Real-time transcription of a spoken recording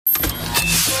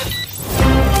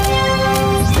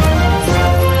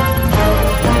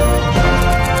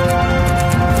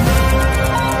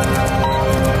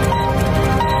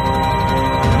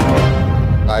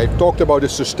talked about a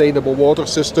sustainable water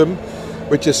system,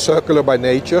 which is circular by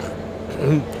nature.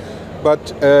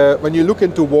 But when you look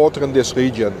into water in this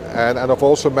region, and I've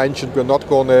also mentioned we're not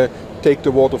going to take the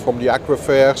water from the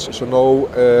aquifers, so no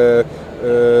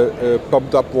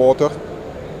pumped up water,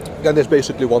 then there's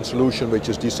basically one solution, which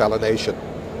is desalination.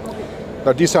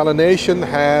 Now, desalination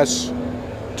has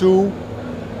two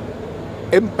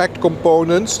impact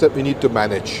components that we need to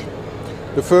manage.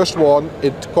 The first one,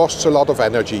 it costs a lot of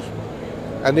energy.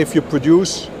 And if you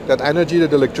produce that energy,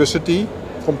 that electricity,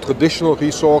 from traditional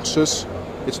resources,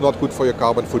 it's not good for your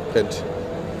carbon footprint.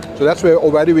 So that's where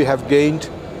already we have gained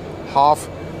half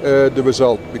the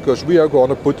result, because we are going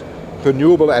to put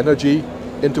renewable energy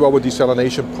into our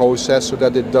desalination process so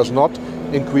that it does not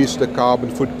increase the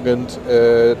carbon footprint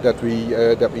that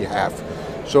we have.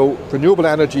 So renewable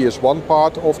energy is one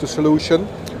part of the solution,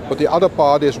 but the other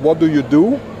part is what do you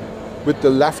do with the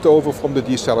leftover from the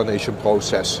desalination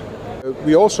process.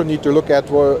 We also need to look at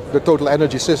the total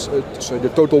energy system,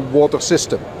 the total water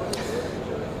system.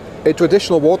 A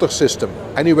traditional water system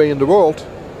anywhere in the world,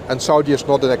 and Saudi is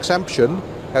not an exemption,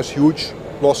 has huge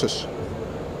losses.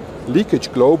 Leakage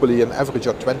globally on average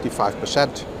are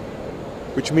 25%,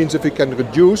 which means if we can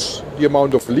reduce the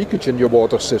amount of leakage in your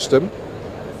water system,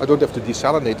 I don't have to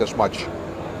desalinate as much.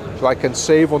 So I can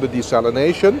save on the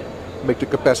desalination, make the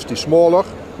capacity smaller,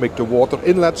 make the water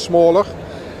inlet smaller,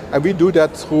 and we do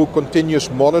that through continuous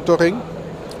monitoring,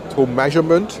 through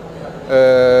measurement,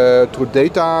 through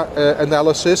data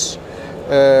analysis,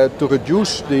 to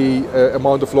reduce the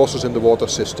amount of losses in the water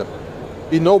system.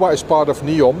 ENOWA is part of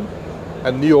NEOM,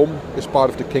 and NEOM is part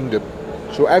of the kingdom.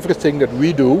 So everything that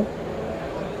we do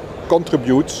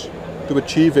contributes to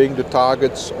achieving the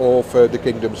targets of the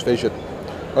kingdom's vision.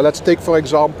 Now let's take, for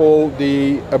example,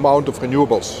 the amount of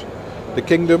renewables. The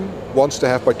kingdom wants to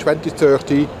have by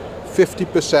 2030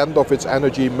 50% of its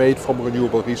energy made from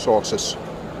renewable resources.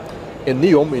 In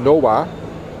NEOM, ENOWA,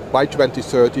 by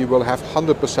 2030 we'll have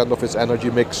 100% of its energy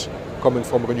mix coming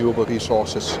from renewable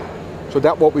resources. So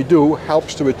that what we do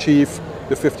helps to achieve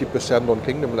the 50% on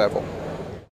kingdom level.